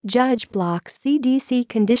Judge blocks CDC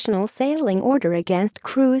conditional sailing order against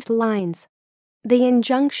cruise lines. The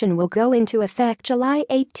injunction will go into effect July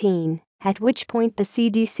 18, at which point the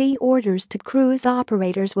CDC orders to cruise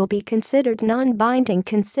operators will be considered non-binding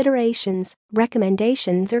considerations,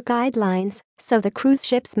 recommendations or guidelines, so the cruise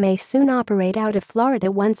ships may soon operate out of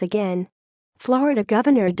Florida once again. Florida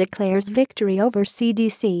governor declares victory over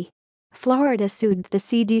CDC. Florida sued the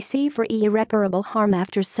CDC for irreparable harm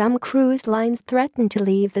after some cruise lines threaten to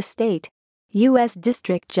leave the state. U.S.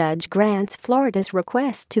 District Judge grants Florida's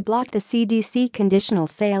request to block the CDC conditional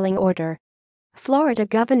sailing order. Florida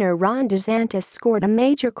Governor Ron DeSantis scored a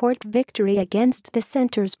major court victory against the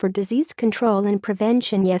Centers for Disease Control and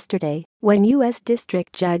Prevention yesterday, when U.S.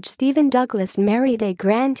 District Judge Stephen Douglas Merriday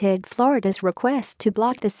granted Florida's request to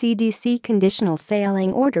block the CDC conditional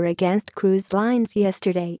sailing order against cruise lines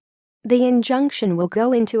yesterday. The injunction will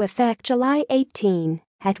go into effect July 18,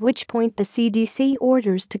 at which point the CDC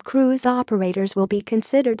orders to cruise operators will be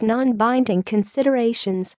considered non-binding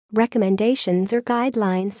considerations, recommendations or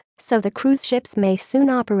guidelines, so the cruise ships may soon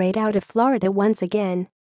operate out of Florida once again.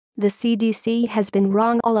 The CDC has been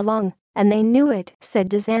wrong all along, and they knew it, said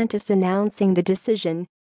DeSantis announcing the decision.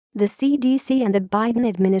 The CDC and the Biden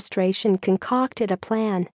administration concocted a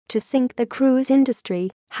plan to sink the cruise industry,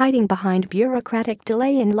 hiding behind bureaucratic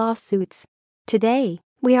delay and lawsuits. Today,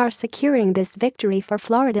 we are securing this victory for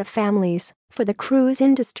Florida families, for the cruise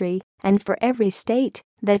industry, and for every state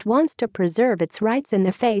that wants to preserve its rights in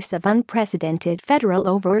the face of unprecedented federal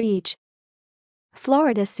overreach.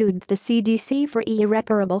 Florida sued the CDC for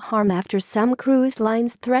irreparable harm after some cruise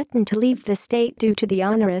lines threatened to leave the state due to the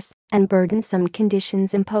onerous and burdensome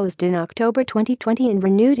conditions imposed in October 2020 and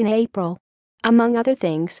renewed in April. Among other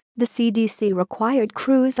things, the CDC required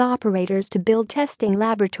cruise operators to build testing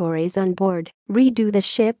laboratories on board, redo the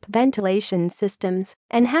ship ventilation systems,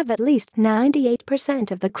 and have at least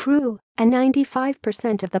 98% of the crew and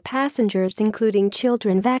 95% of the passengers, including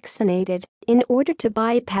children, vaccinated, in order to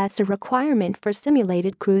bypass a requirement for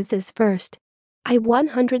simulated cruises first. A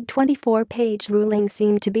 124-page ruling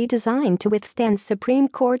seemed to be designed to withstand Supreme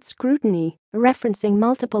Court scrutiny, referencing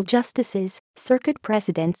multiple justices, circuit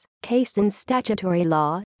precedents, case and statutory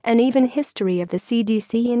law, and even history of the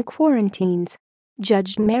CDC in quarantines.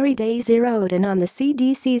 Judge Merriday zeroed in on the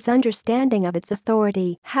CDC's understanding of its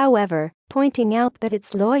authority, however, pointing out that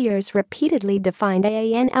its lawyers repeatedly defined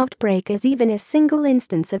an outbreak as even a single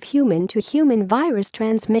instance of human-to-human virus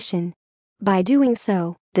transmission. By doing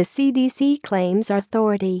so, the CDC claims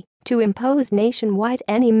authority to impose nationwide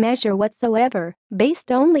any measure whatsoever,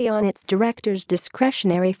 based only on its director's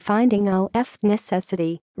discretionary finding of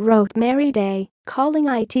necessity, wrote Merriday, calling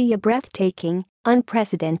it a breathtaking,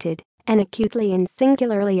 unprecedented, and acutely and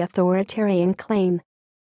singularly authoritarian claim.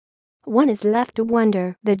 One is left to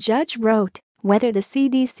wonder, the judge wrote, whether the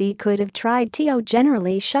CDC could have tried to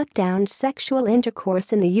generally shut down sexual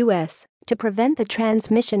intercourse in the U.S. to prevent the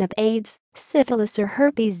transmission of AIDS, syphilis or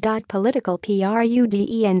herpes. Political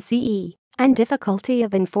prudence and difficulty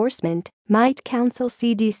of enforcement might counsel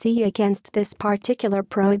CDC against this particular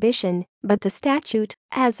prohibition, but the statute,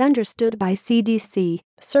 as understood by CDC,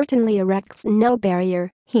 certainly erects no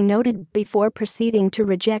barrier, he noted before proceeding to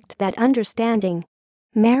reject that understanding.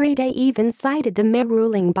 Merriday even cited the May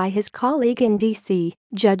ruling by his colleague in D.C.,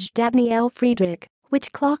 Judge Dabney L. Friedrich,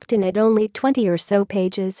 which clocked in at only 20 or so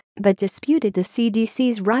pages, but disputed the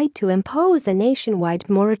CDC's right to impose a nationwide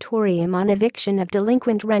moratorium on eviction of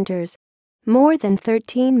delinquent renters. More than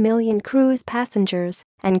 13 million cruise passengers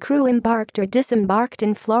and crew embarked or disembarked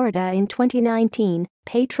in Florida in 2019,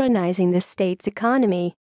 patronizing the state's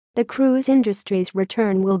economy. The cruise industry's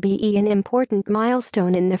return will be an important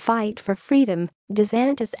milestone in the fight for freedom,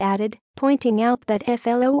 DeSantis added, pointing out that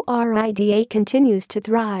Florida continues to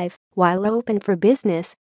thrive while open for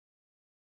business,